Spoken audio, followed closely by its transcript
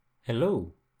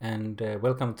Hello and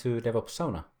welcome to DevOps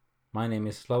Sauna. My name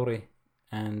is Lauri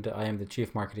and I am the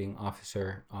Chief Marketing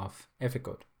Officer of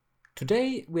Efficode.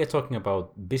 Today we are talking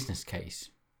about business case,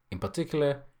 in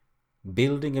particular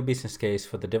building a business case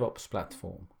for the DevOps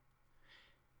platform.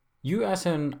 You as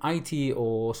an IT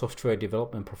or software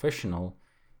development professional,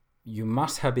 you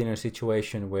must have been in a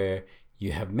situation where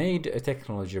you have made a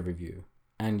technology review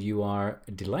and you are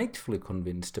delightfully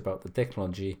convinced about the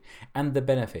technology and the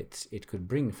benefits it could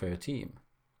bring for your team.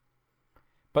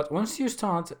 But once you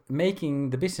start making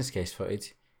the business case for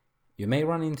it, you may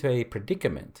run into a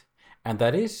predicament, and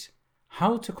that is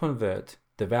how to convert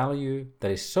the value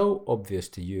that is so obvious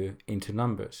to you into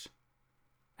numbers,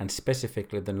 and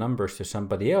specifically the numbers to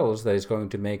somebody else that is going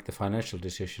to make the financial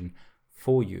decision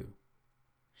for you.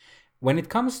 When it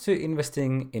comes to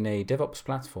investing in a DevOps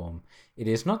platform, it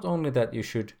is not only that you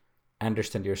should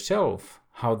understand yourself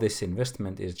how this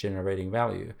investment is generating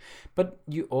value, but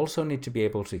you also need to be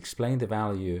able to explain the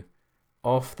value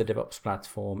of the DevOps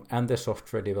platform and the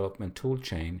software development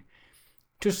toolchain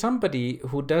to somebody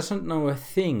who doesn't know a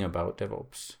thing about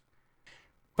DevOps.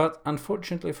 But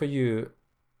unfortunately for you,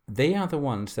 they are the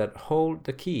ones that hold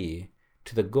the key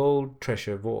to the gold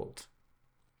treasure vault.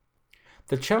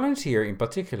 The challenge here in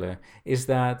particular is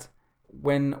that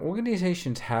when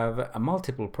organizations have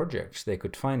multiple projects they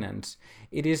could finance,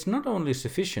 it is not only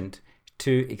sufficient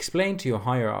to explain to your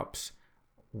higher ups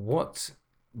what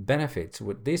benefits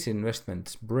would these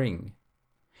investments bring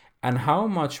and how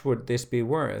much would this be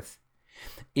worth.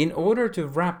 In order to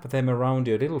wrap them around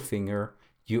your little finger,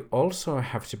 you also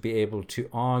have to be able to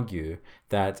argue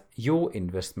that your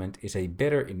investment is a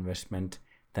better investment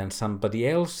than somebody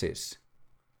else's.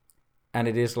 And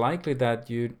it is likely that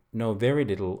you know very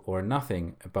little or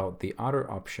nothing about the other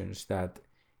options that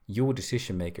your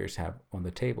decision makers have on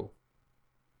the table.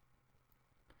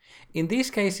 In these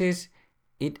cases,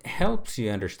 it helps you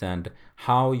understand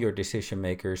how your decision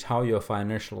makers, how your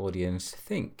financial audience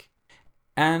think.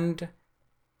 And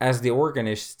as the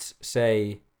organists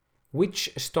say,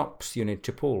 which stops you need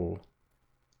to pull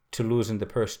to loosen the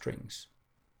purse strings.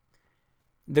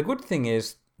 The good thing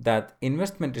is that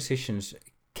investment decisions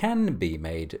can be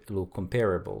made look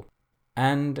comparable,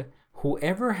 and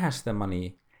whoever has the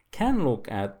money can look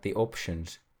at the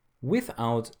options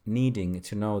without needing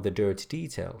to know the dirty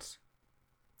details.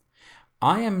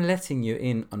 I am letting you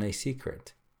in on a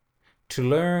secret to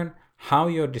learn how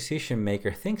your decision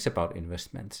maker thinks about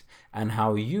investments and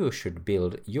how you should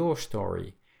build your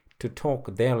story to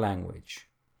talk their language.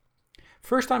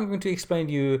 First, I'm going to explain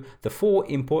to you the 4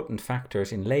 important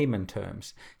factors in layman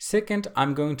terms. Second,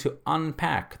 I'm going to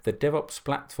unpack the DevOps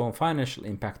platform financial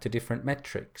impact to different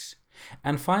metrics.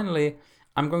 And finally,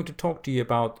 I'm going to talk to you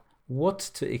about what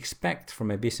to expect from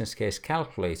a business case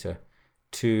calculator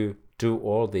to do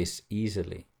all this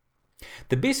easily.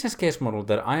 The business case model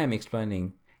that I am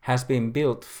explaining has been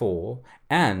built for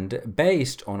and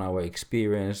based on our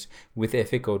experience with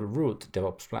Efficode Root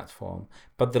DevOps platform,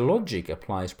 but the logic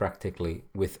applies practically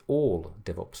with all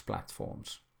DevOps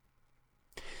platforms.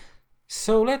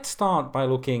 So let's start by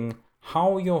looking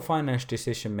how your finance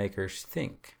decision makers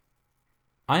think.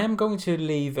 I am going to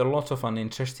leave a lot of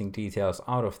uninteresting details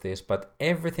out of this, but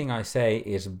everything I say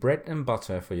is bread and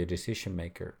butter for your decision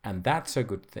maker, and that's a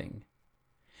good thing.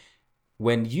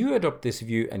 When you adopt this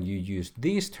view and you use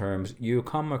these terms, you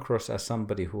come across as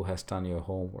somebody who has done your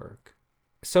homework.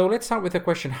 So let's start with the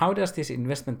question, how does this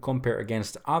investment compare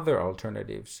against other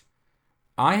alternatives?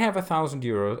 I have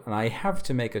 €1,000 and I have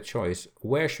to make a choice.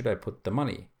 Where should I put the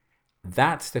money?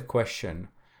 That's the question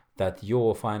that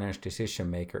your finance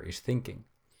decision maker is thinking.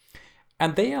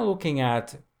 And they are looking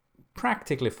at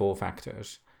practically 4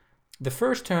 factors. The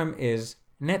first term is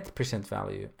net present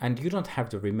value, and you don't have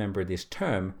to remember this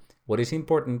term. What is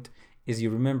important is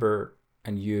you remember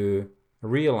and you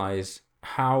realize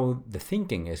how the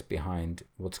thinking is behind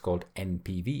what's called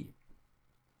NPV.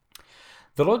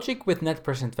 The logic with net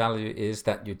present value is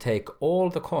that you take all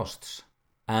the costs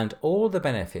and all the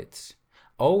benefits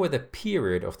over the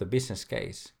period of the business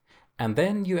case, and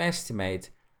then you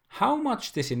estimate how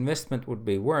much this investment would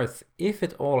be worth if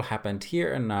it all happened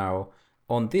here and now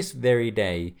on this very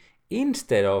day,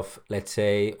 instead of, let's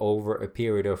say, over a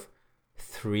period of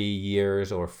 3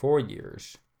 years or 4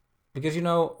 years. Because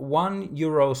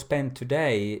 €1 spent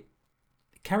today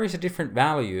carries a different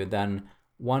value than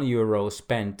 €1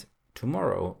 spent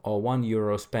tomorrow or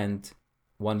 €1 spent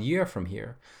 1 year from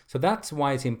here. So that's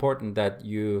why it's important that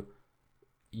you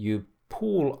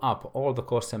pool up all the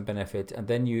costs and benefits and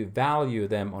then you value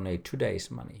them on a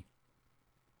today's money.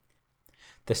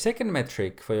 The second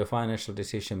metric for your financial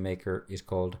decision maker is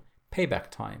called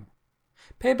payback time.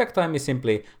 Payback time is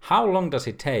simply how long does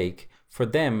it take for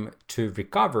them to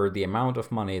recover the amount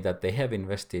of money that they have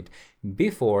invested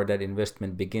before that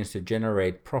investment begins to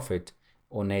generate profit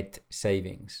or net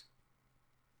savings.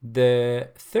 The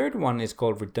third one is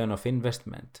called return of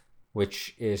investment,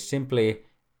 which is simply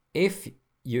if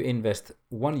you invest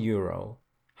 €1,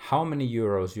 how many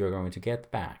euros you're going to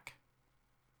get back.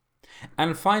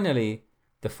 And finally,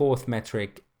 the fourth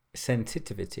metric,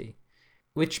 sensitivity,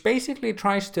 which basically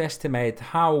tries to estimate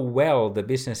how well the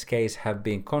business case have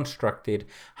been constructed,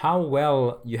 how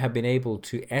well you have been able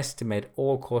to estimate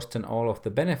all costs and all of the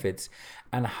benefits,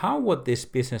 and how would this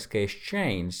business case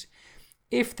change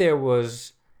if there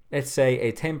was, let's say,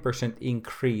 a 10%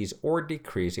 increase or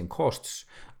decrease in costs,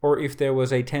 or if there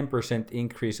was a 10%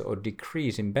 increase or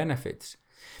decrease in benefits.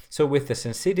 So with the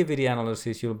sensitivity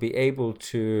analysis, you'll be able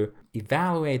to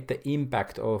evaluate the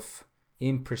impact of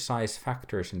imprecise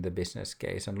factors in the business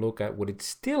case and look at would it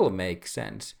still make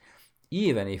sense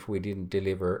even if we didn't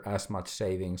deliver as much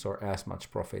savings or as much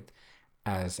profit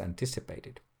as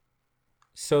anticipated.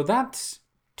 So that's,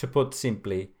 to put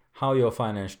simply, how your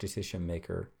financial decision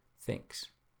maker thinks.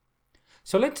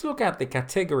 So let's look at the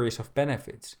categories of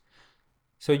benefits.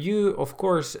 So you, of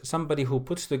course, somebody who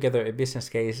puts together a business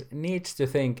case needs to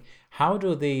think, how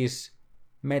do these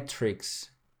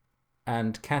metrics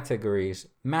and categories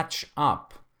match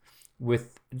up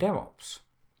with DevOps?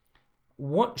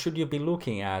 What should you be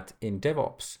looking at in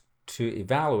DevOps to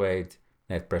evaluate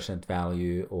net present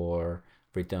value or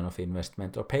return of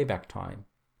investment or payback time?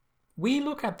 We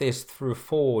look at this through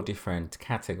 4 different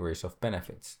categories of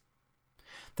benefits.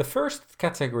 The first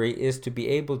category is to be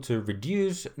able to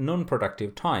reduce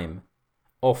non-productive time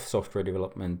of software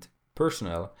development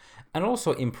personnel and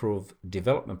also improve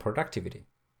development productivity.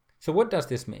 So what does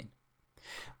this mean?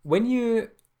 When you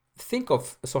think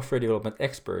of software development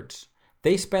experts,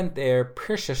 they spend their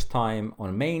precious time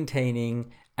on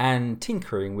maintaining and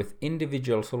tinkering with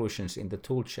individual solutions in the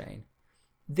toolchain.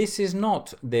 This is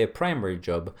not their primary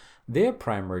job. Their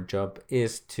primary job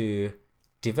is to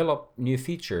develop new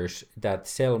features that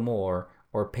sell more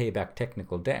or pay back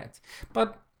technical debt.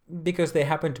 But because they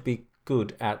happen to be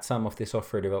good at some of the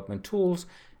software development tools,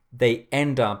 they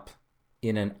end up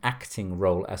in an acting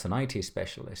role as an IT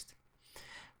specialist.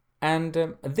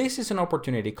 And this is an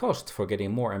opportunity cost for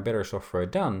getting more and better software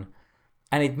done,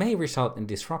 and it may result in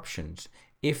disruptions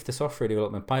if the software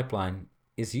development pipeline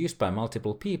is used by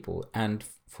multiple people and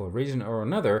for a reason or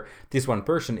another, this one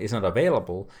person is not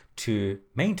available to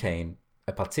maintain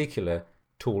a particular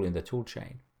tool in the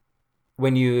toolchain.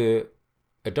 When you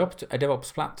adopt a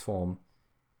DevOps platform,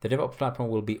 the DevOps platform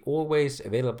will be always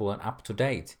available and up to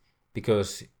date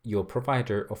because your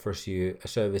provider offers you a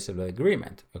serviceable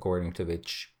agreement according to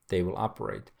which they will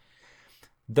operate.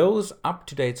 Those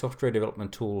up-to-date software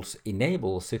development tools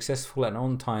enable successful and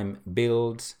on-time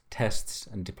builds, tests,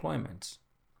 and deployments.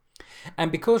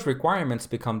 And because requirements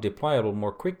become deployable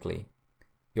more quickly,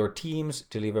 your teams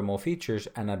deliver more features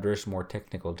and address more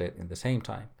technical debt in the same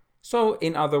time. So,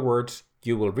 in other words,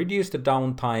 you will reduce the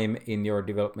downtime in your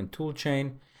development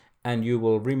toolchain and you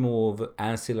will remove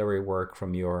ancillary work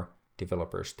from your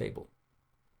developers table.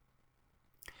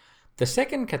 The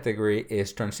second category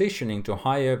is transitioning to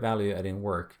higher value-adding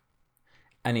work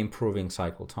and improving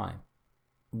cycle time.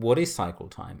 What is cycle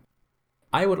time?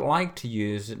 I would like to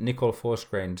use Nicole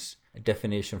Forsgren's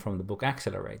definition from the book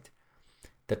Accelerate.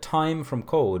 The time from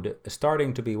code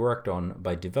starting to be worked on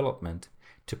by development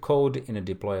to code in a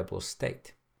deployable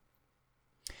state.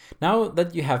 Now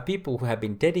that you have people who have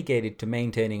been dedicated to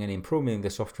maintaining and improving the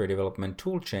software development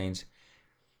tool chains,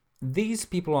 these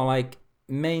people are like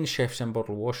main chefs and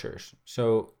bottle washers.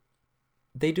 So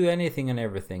they do anything and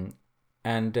everything,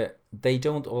 and they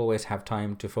don't always have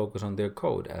time to focus on their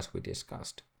code, as we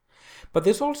discussed. But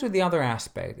there's also the other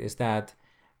aspect, is that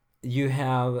you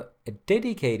have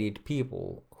dedicated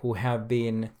people who have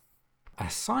been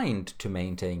assigned to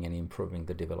maintaining and improving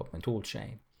the development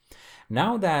toolchain.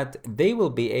 Now that they will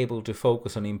be able to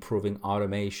focus on improving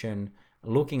automation,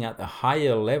 looking at the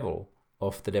higher level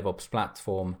of the DevOps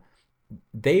platform,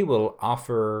 they will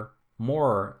offer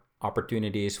more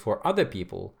opportunities for other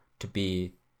people to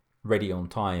be ready on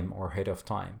time or ahead of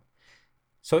time.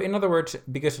 So in other words,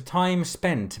 because the time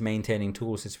spent maintaining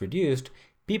tools is reduced,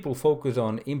 people focus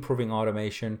on improving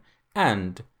automation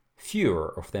and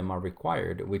fewer of them are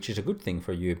required, which is a good thing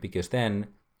for you because then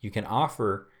you can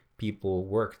offer people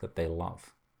work that they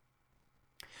love.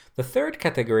 The third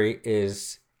category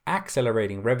is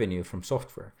accelerating revenue from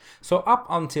software. So up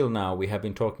until now, we have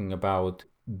been talking about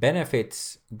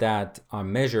benefits that are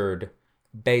measured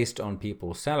based on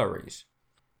people's salaries.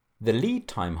 The lead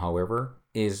time, however,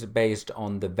 is based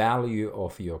on the value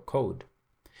of your code.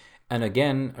 And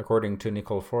again, according to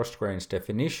Nicole Forsgren's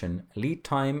definition, lead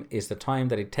time is the time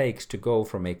that it takes to go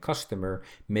from a customer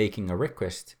making a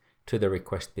request to the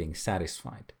request being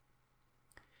satisfied.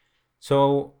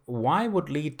 So why would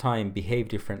lead time behave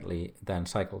differently than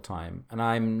cycle time? And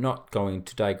I'm not going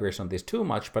to digress on this too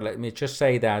much, but let me just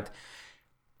say that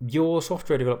your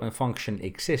software development function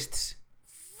exists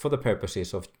for the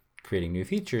purposes of creating new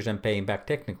features and paying back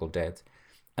technical debt.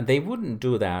 And they wouldn't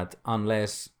do that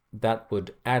unless that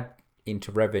would add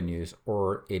into revenues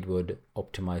or it would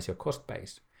optimize your cost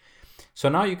base. So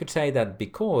now you could say that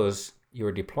because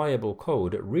your deployable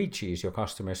code reaches your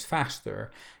customers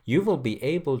faster, you will be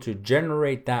able to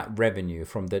generate that revenue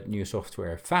from that new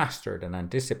software faster than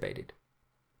anticipated.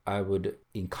 I would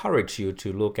encourage you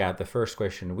to look at the first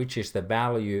question, which is the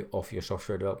value of your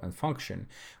software development function,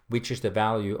 which is the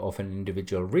value of an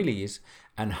individual release,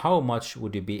 and how much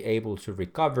would you be able to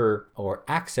recover or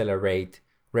accelerate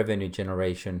revenue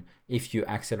generation if you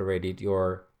accelerated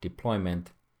your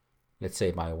deployment, let's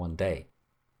say by 1 day.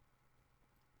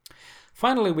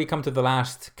 Finally, we come to the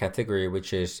last category,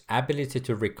 which is ability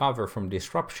to recover from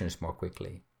disruptions more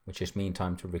quickly, which is mean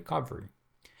time to recovery.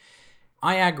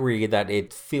 I agree that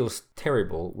it feels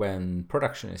terrible when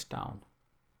production is down.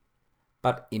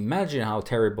 But imagine how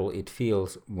terrible it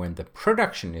feels when the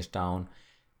production is down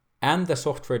and the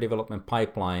software development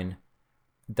pipeline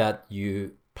that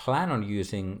you plan on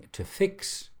using to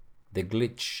fix the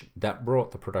glitch that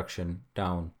brought the production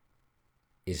down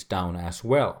is down as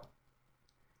well.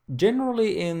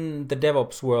 Generally in the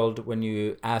DevOps world, when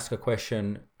you ask a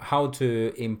question, how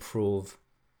to improve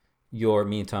your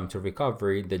mean time to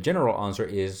recovery, the general answer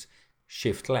is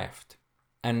shift left.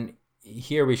 And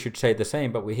here we should say the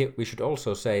same, but we should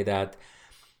also say that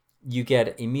you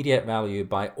get immediate value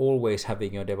by always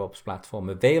having your DevOps platform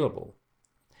available.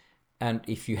 And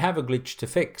if you have a glitch to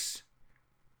fix,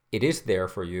 it is there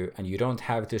for you, and you don't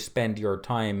have to spend your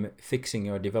time fixing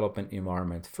your development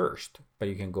environment first, but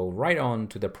you can go right on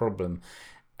to the problem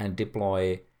and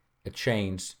deploy a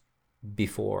change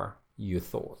before you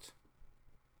thought.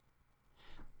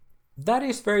 That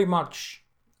is very much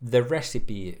the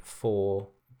recipe for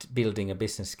building a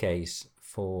business case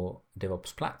for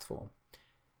DevOps platform.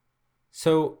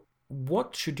 So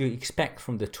what should you expect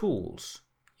from the tools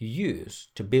you use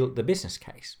to build the business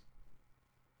case?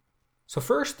 So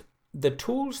first, the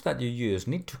tools that you use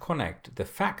need to connect the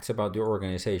facts about your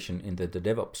organization into the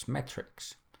DevOps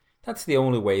metrics. That's the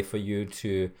only way for you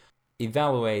to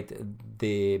evaluate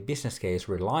the business case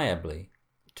reliably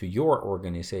to your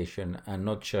organization and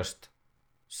not just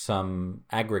some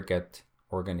aggregate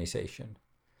organization.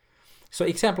 So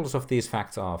examples of these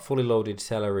facts are fully loaded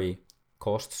salary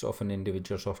costs of an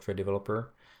individual software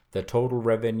developer, the total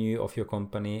revenue of your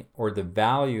company, or the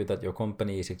value that your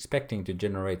company is expecting to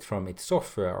generate from its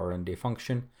software R&D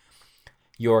function,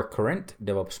 your current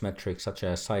DevOps metrics such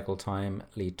as cycle time,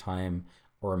 lead time,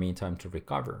 or mean time to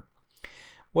recover.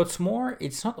 What's more,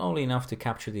 it's not only enough to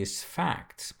capture these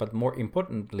facts, but more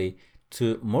importantly,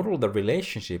 to model the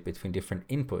relationship between different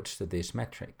inputs to these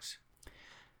metrics.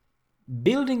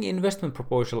 Building investment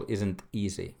proposal isn't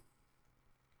easy.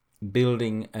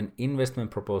 Building an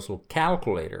investment proposal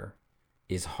calculator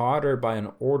is harder by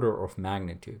an order of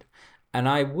magnitude, and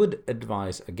I would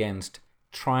advise against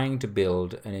trying to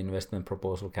build an investment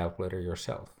proposal calculator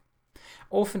yourself.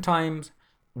 Oftentimes,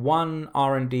 one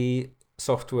R&D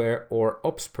software or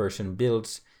ops person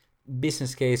builds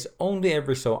business case only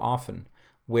every so often,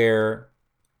 where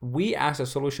we as a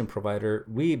solution provider,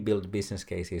 we build business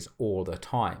cases all the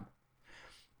time.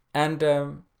 And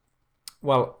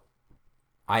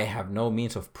I have no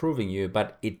means of proving you,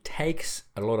 but it takes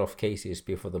a lot of cases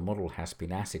before the model has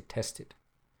been acid tested.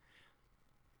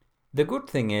 The good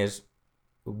thing is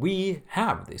we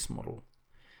have this model.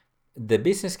 The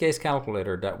business case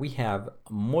calculator that we have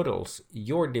models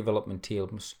your development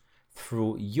teams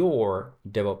through your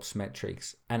DevOps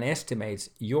metrics and estimates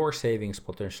your savings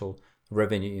potential,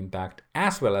 revenue impact,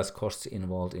 as well as costs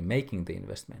involved in making the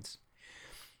investments.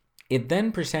 It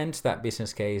then presents that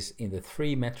business case in the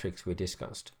 3 metrics we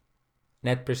discussed: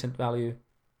 net present value,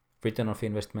 return of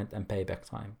investment, and payback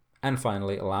time. And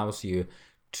finally, allows you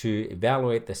to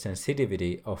evaluate the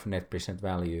sensitivity of net present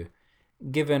value,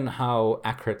 given how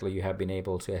accurately you have been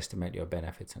able to estimate your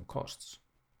benefits and costs.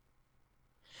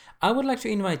 I would like to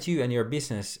invite you and your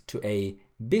business to a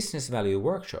business value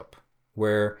workshop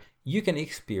where you can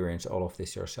experience all of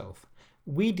this yourself.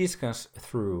 We discuss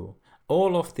through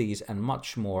all of these and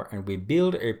much more, and we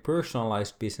build a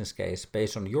personalized business case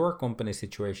based on your company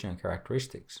situation and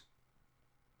characteristics.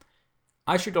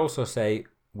 I should also say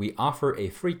we offer a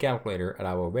free calculator at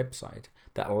our website,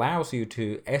 that allows you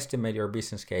to estimate your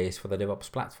business case for the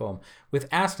DevOps platform with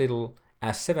as little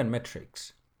as 7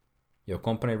 metrics: your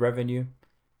company revenue,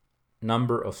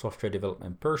 number of software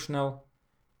development personnel,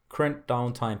 current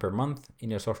downtime per month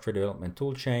in your software development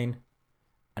toolchain,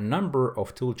 a number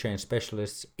of toolchain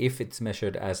specialists if it's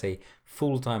measured as a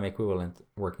full-time equivalent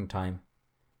working time,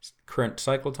 current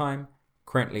cycle time,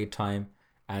 current lead time,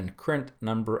 and current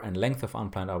number and length of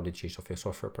unplanned outages of your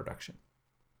software production.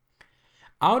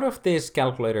 Out of this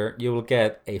calculator, you will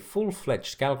get a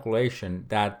full-fledged calculation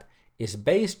that is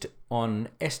based on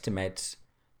estimates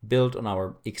built on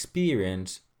our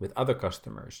experience with other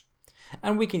customers.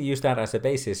 And we can use that as a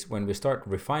basis when we start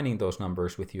refining those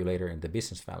numbers with you later in the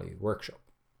business value workshop.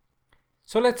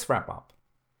 So let's wrap up.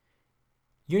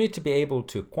 You need to be able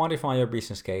to quantify your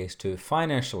business case to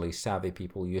financially savvy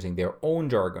people using their own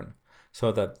jargon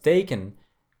so that they can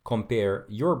compare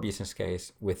your business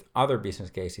case with other business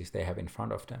cases they have in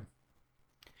front of them.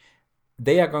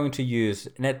 They are going to use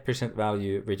net present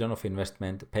value, return of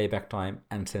investment, payback time,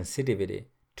 and sensitivity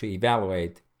to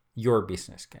evaluate your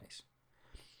business case.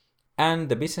 And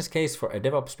the business case for a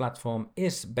DevOps platform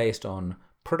is based on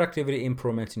productivity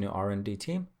improvements in your R&D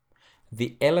team,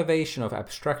 the elevation of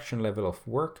abstraction level of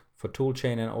work for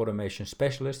toolchain and automation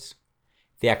specialists,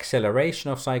 the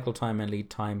acceleration of cycle time and lead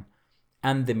time,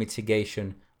 and the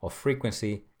mitigation of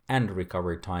frequency and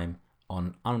recovery time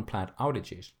on unplanned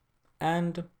outages.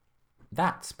 And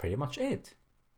that's pretty much it.